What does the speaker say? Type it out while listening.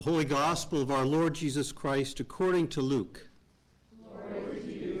Holy Gospel of our Lord Jesus Christ according to Luke. Glory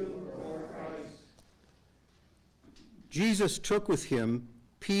to you, Lord Christ. Jesus took with him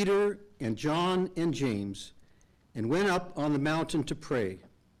Peter and John and James and went up on the mountain to pray.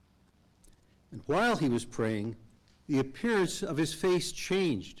 And while he was praying, the appearance of his face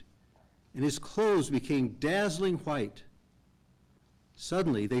changed, and his clothes became dazzling white.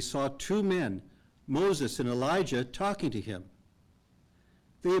 Suddenly they saw two men, Moses and Elijah, talking to him.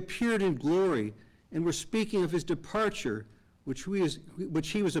 They appeared in glory and were speaking of his departure, which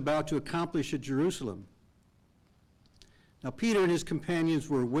he was about to accomplish at Jerusalem. Now Peter and his companions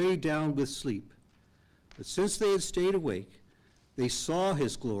were weighed down with sleep, but since they had stayed awake, they saw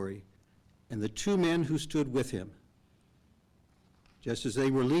his glory and the two men who stood with him. Just as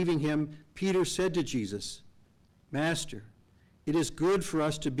they were leaving him, Peter said to Jesus, "Master, it is good for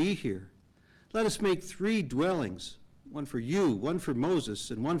us to be here. Let us make 3 dwellings, one for you, one for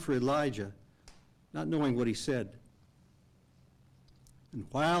Moses, and one for Elijah," not knowing what he said. And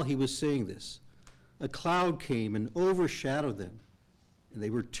while he was saying this, a cloud came and overshadowed them, and they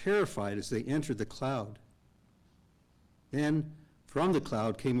were terrified as they entered the cloud. Then from the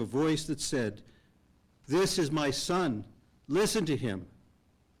cloud came a voice that said, "This is my son, listen to him."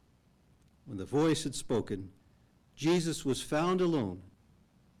 When the voice had spoken, Jesus was found alone,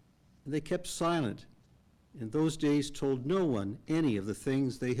 and they kept silent. In those days told no one any of the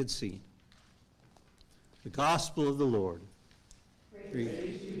things they had seen. The Gospel of the Lord.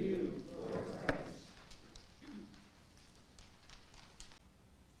 Praise to you, Lord Christ.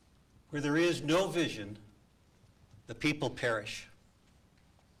 Where there is no vision, the people perish.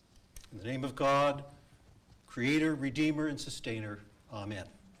 In the name of God, Creator, Redeemer, and Sustainer, Amen.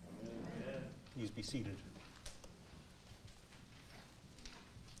 Amen. Please be seated.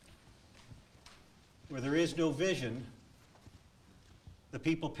 Where there is no vision, the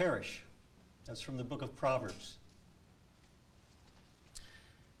people perish. That's from the book of Proverbs.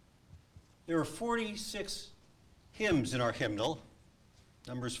 There are 46 hymns in our hymnal,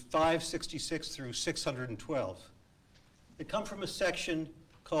 numbers 566 through 612. They come from a section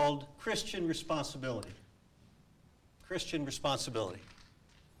called Christian Responsibility. Christian Responsibility.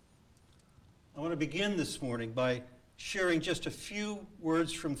 I want to begin this morning by sharing just a few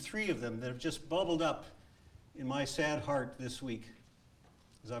words from 3 of them that have just bubbled up in my sad heart this week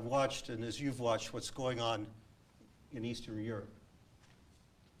as I've watched and as you've watched what's going on in Eastern Europe.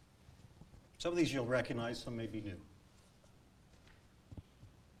 Some of these you'll recognize, some may be new.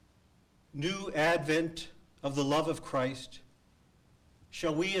 New advent of the love of Christ,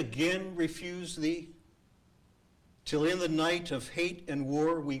 shall we again refuse thee? Till in the night of hate and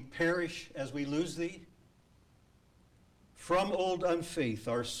war we perish as we lose thee? From old unfaith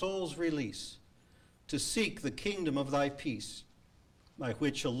our souls release, to seek the kingdom of thy peace, by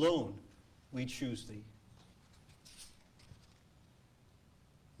which alone we choose thee.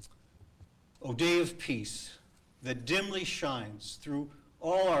 O day of peace, that dimly shines through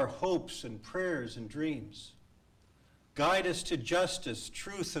all our hopes and prayers and dreams, guide us to justice,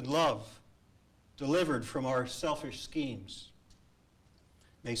 truth, and love, delivered from our selfish schemes.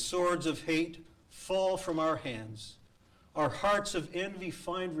 May swords of hate fall from our hands, our hearts of envy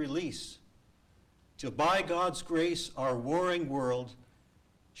find release, till by God's grace our warring world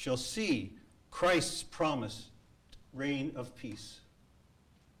shall see Christ's promised reign of peace.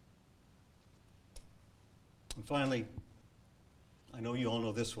 And finally, I know you all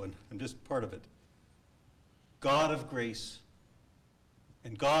know this one, I'm just part of it. God of grace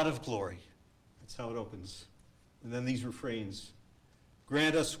and God of glory. That's how it opens. And then these refrains.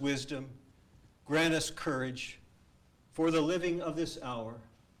 Grant us wisdom, grant us courage, for the living of this hour,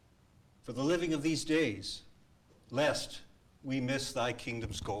 for the living of these days, lest we miss thy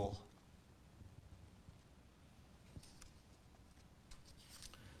kingdom's goal.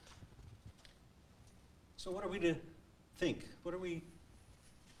 So what are we to think? What are we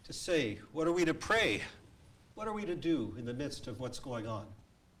to say? What are we to pray? What are we to do in the midst of what's going on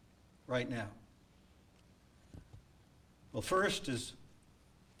right now? Well, first, as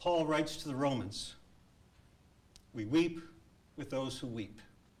Paul writes to the Romans, we weep with those who weep.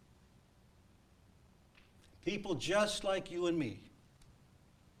 People just like you and me,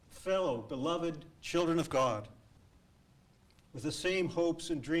 fellow beloved children of God, with the same hopes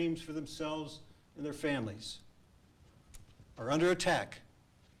and dreams for themselves and their families, are under attack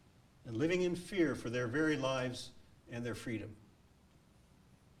and living in fear for their very lives and their freedom.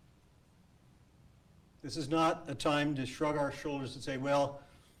 This is not a time to shrug our shoulders and say, well,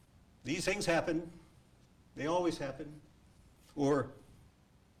 these things happen. They always happen. Or,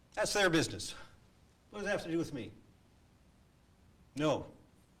 that's their business. What does that have to do with me? No.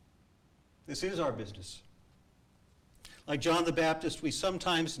 This is our business. Like John the Baptist, we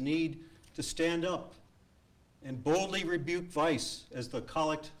sometimes need to stand up and boldly rebuke vice, as the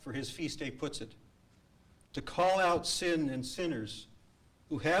collect for his feast day puts it, to call out sin and sinners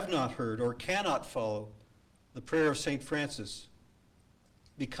who have not heard or cannot follow the prayer of St. Francis,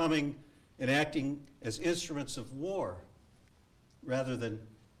 becoming and acting as instruments of war rather than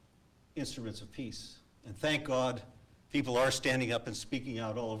instruments of peace. And thank God people are standing up and speaking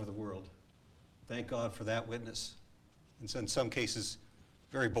out all over the world. Thank God for that witness. And in some cases,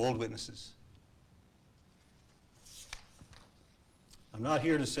 very bold witnesses. I'm not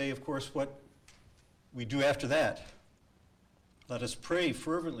here to say, of course, what we do after that. Let us pray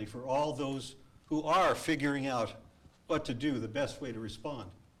fervently for all those who are figuring out what to do, the best way to respond.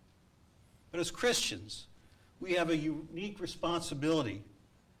 But as Christians, we have a unique responsibility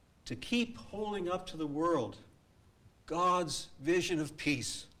to keep holding up to the world God's vision of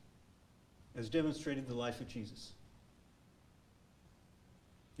peace, as demonstrated in the life of Jesus.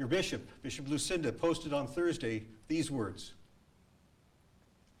 Your bishop, Bishop Lucinda, posted on Thursday these words: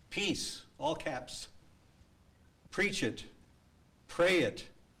 peace, all caps. Preach it, pray it,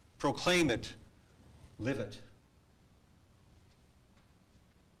 proclaim it, live it.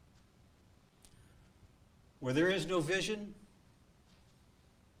 Where there is no vision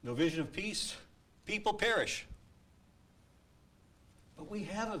of peace, people perish. But we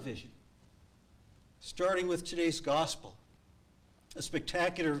have a vision, starting with today's gospel, a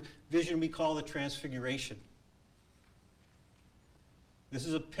spectacular vision we call the Transfiguration. This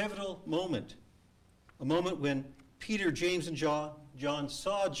is a pivotal moment, a moment when Peter, James, and John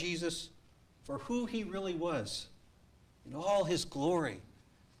saw Jesus for who he really was, in all his glory,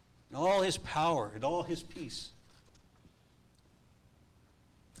 in all his power, in all his peace.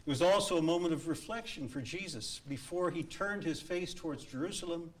 It was also a moment of reflection for Jesus before he turned his face towards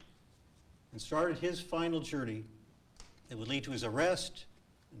Jerusalem and started his final journey that would lead to his arrest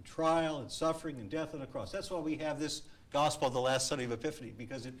and trial and suffering and death on a cross. That's why we have this gospel the last Sunday of Epiphany,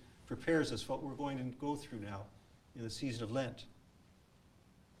 because it prepares us for what we're going to go through now in the season of Lent.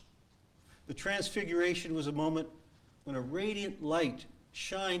 The Transfiguration was a moment when a radiant light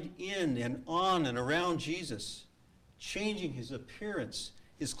shined in and on and around Jesus, changing his appearance,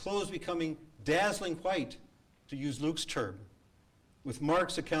 his clothes becoming dazzling white, to use Luke's term, with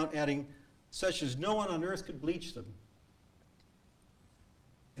Mark's account adding, such as no one on earth could bleach them.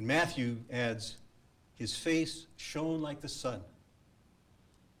 And Matthew adds, his face shone like the sun.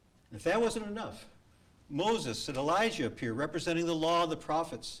 And if that wasn't enough, Moses and Elijah appear, representing the law and the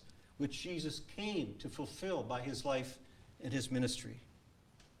prophets, which Jesus came to fulfill by his life and his ministry.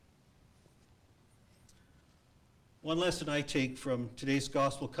 One lesson I take from today's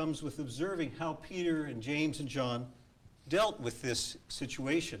gospel comes with observing how Peter and James and John dealt with this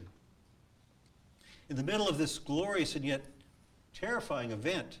situation. In the middle of this glorious and yet terrifying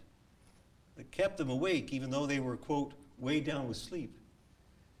event that kept them awake, even though they were, quote, weighed down with sleep,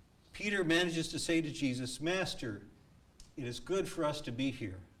 Peter manages to say to Jesus, Master, it is good for us to be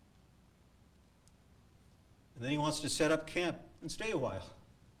here. And then he wants to set up camp and stay a while.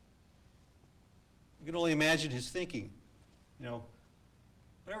 You can only imagine his thinking. You know,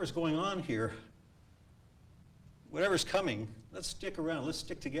 whatever's going on here, whatever's coming, let's stick around, let's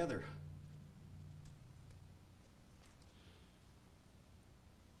stick together.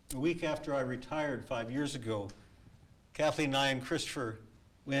 A week after I retired 5 years ago, Kathleen and I and Christopher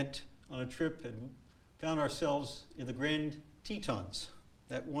went on a trip and found ourselves in the Grand Tetons,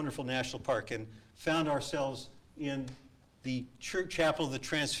 that wonderful national park, and found ourselves in the church chapel of the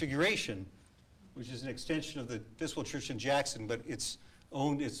Transfiguration, which is an extension of the Episcopal Church in Jackson, but it's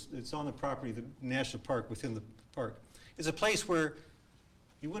on the property of the national park within the park. It's a place where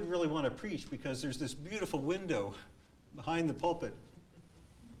you wouldn't really want to preach because there's this beautiful window behind the pulpit,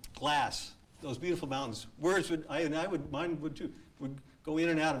 glass, those beautiful mountains. Words would, mine would too, would go in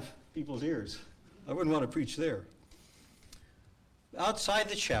and out of people's ears. I wouldn't want to preach there. Outside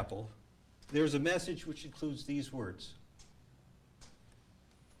the chapel, there's a message which includes these words.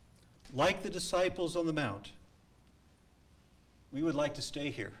 Like the disciples on the Mount, we would like to stay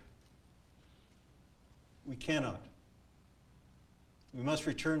here. We cannot. We must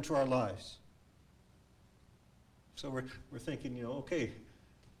return to our lives. So we're thinking, you know, okay,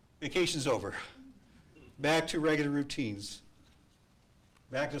 vacation's over. Back to regular routines.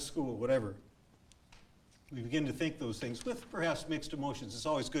 Back to school, whatever. We begin to think those things with perhaps mixed emotions. It's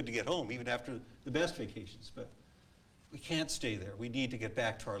always good to get home, even after the best vacations, but we can't stay there. We need to get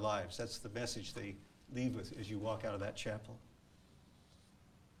back to our lives. That's the message they leave with as you walk out of that chapel.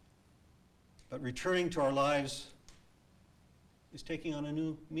 But returning to our lives is taking on a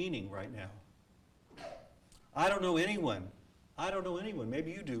new meaning right now. I don't know anyone,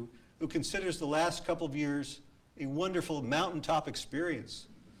 maybe you do, who considers the last couple of years a wonderful mountaintop experience,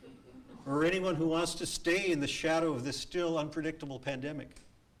 or anyone who wants to stay in the shadow of this still unpredictable pandemic.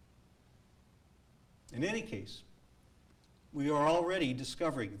 In any case, we are already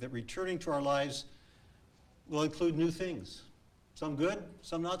discovering that returning to our lives will include new things. Some good,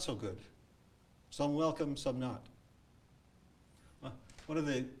 some not so good. Some welcome, some not. One of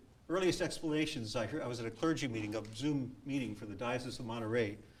the earliest explanations I heard, I was at a clergy meeting, a Zoom meeting for the Diocese of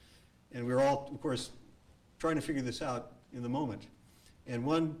Monterey, and we were all, of course, trying to figure this out in the moment. And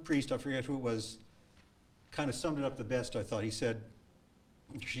one priest, I forget who it was, kind of summed it up the best, I thought.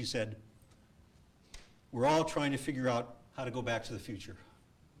 She said, we're all trying to figure out how to go back to the future.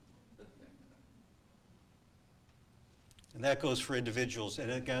 And that goes for individuals, and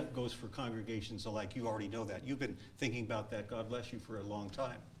it goes for congregations alike. You already know that. You've been thinking about that, God bless you, for a long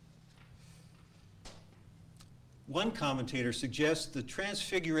time. One commentator suggests the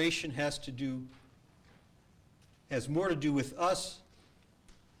transfiguration has more to do with us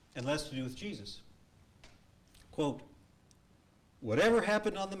and less to do with Jesus. Quote, whatever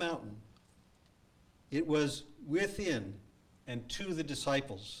happened on the mountain, it was within and to the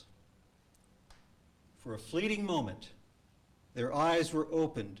disciples. For a fleeting moment, their eyes were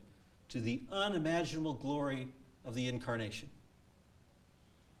opened to the unimaginable glory of the incarnation.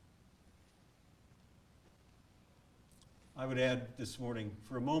 I would add this morning,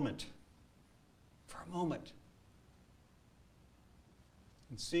 for a moment,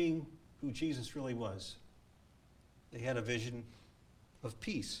 in seeing who Jesus really was, they had a vision of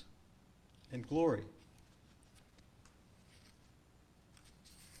peace and glory.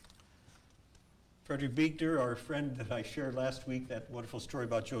 Frederick Buechner, our friend that I shared last week, that wonderful story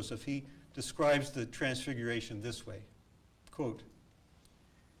about Joseph, he describes the transfiguration this way, quote,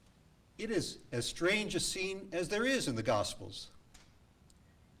 it is as strange a scene as there is in the Gospels.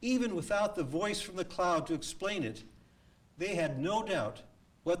 Even without the voice from the cloud to explain it, they had no doubt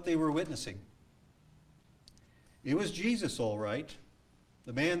what they were witnessing. It was Jesus, all right,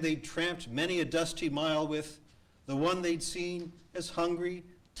 the man they'd tramped many a dusty mile with, the one they'd seen as hungry,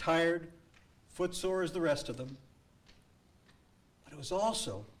 tired, footsore as the rest of them. But it was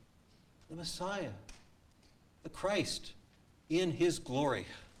also the Messiah, the Christ, in his glory.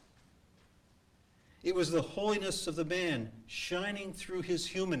 It was the holiness of the man shining through his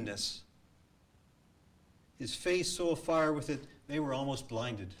humanness. His face so afire with it, they were almost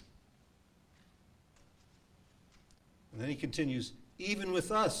blinded. And then he continues, even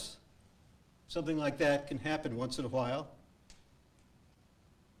with us, something like that can happen once in a while.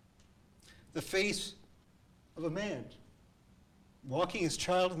 The face of a man walking his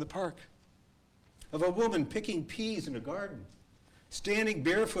child in the park, of a woman picking peas in a garden, standing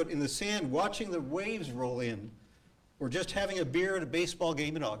barefoot in the sand watching the waves roll in, or just having a beer at a baseball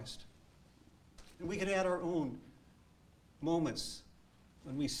game in August. And we can add our own moments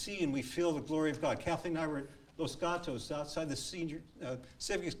when we see and we feel the glory of God. Kathleen and I were at Los Gatos outside the senior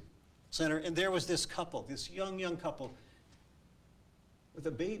civic center, and there was this couple, this young couple with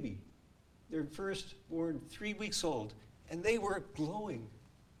a baby, their firstborn, 3 weeks old, and they were glowing.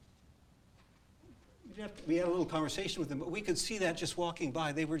 We had a little conversation with them, but we could see that just walking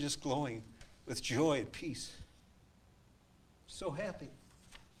by. They were just glowing with joy and peace. So happy.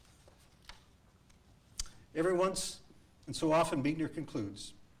 Every once and so often, Buechner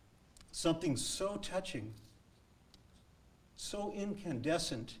concludes, something so touching, so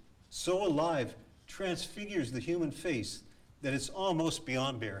incandescent, so alive, transfigures the human face that it's almost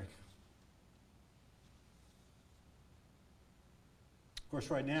beyond bearing. Of course,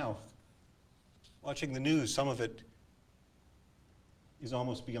 right now, watching the news, some of it is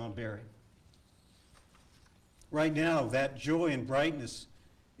almost beyond bearing. Right now, that joy and brightness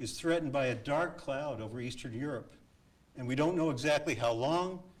is threatened by a dark cloud over Eastern Europe, and we don't know exactly how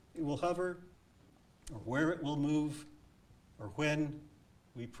long it will hover, or where it will move, or when,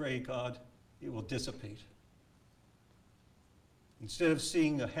 we pray, God, it will dissipate. Instead of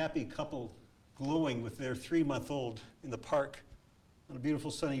seeing a happy couple glowing with their 3-month-old in the park on a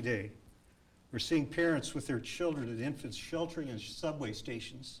beautiful sunny day, we're seeing parents with their children and infants sheltering in subway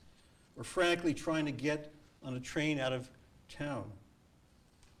stations or frantically trying to get on a train out of town.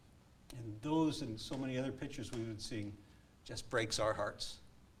 And those and so many other pictures we've been seeing just breaks our hearts.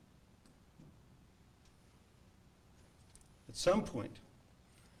 At some point,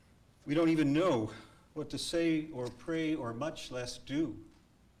 we don't even know what to say or pray or much less do.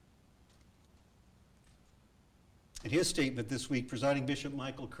 In his statement this week, Presiding Bishop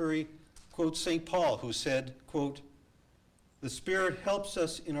Michael Curry quotes St. Paul, who said, quote, The Spirit helps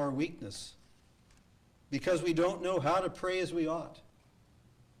us in our weakness because we don't know how to pray as we ought.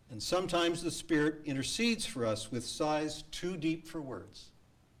 And sometimes the Spirit intercedes for us with sighs too deep for words.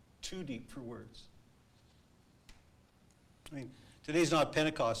 Too deep for words. I mean, today's not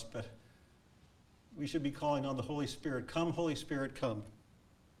Pentecost, but we should be calling on the Holy Spirit. Come, Holy Spirit, come.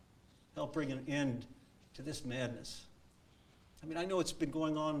 Help bring an end to this madness. I mean, I know it's been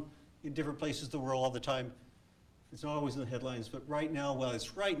going on in different places of the world all the time. It's not always in the headlines, but right now, well,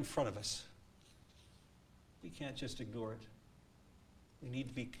 it's right in front of us. We can't just ignore it. We need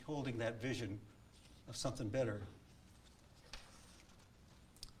to be holding that vision of something better.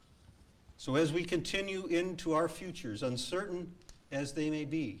 So as we continue into our futures, uncertain as they may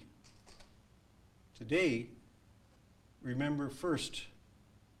be, today, remember first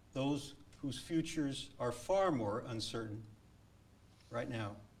those whose futures are far more uncertain right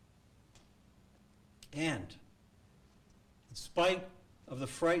now. And in spite of the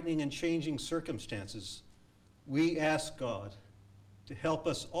frightening and changing circumstances, we ask God to help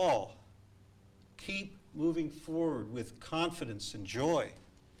us all keep moving forward with confidence and joy,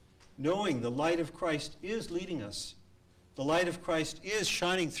 knowing the light of Christ is leading us. The light of Christ is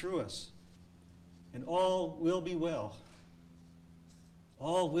shining through us. And all will be well.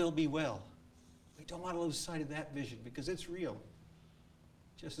 All will be well. We don't want to lose sight of that vision because it's real.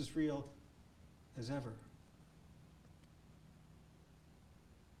 Just as real as ever.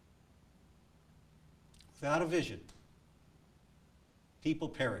 Without a vision, people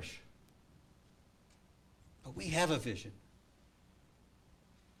perish. But we have a vision.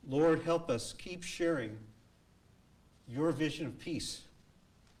 Lord, help us keep sharing your vision of peace.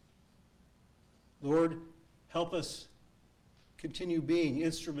 Lord, help us continue being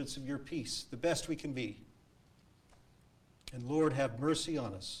instruments of your peace, the best we can be. And Lord, have mercy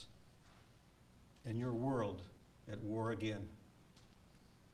on us and your world at war again.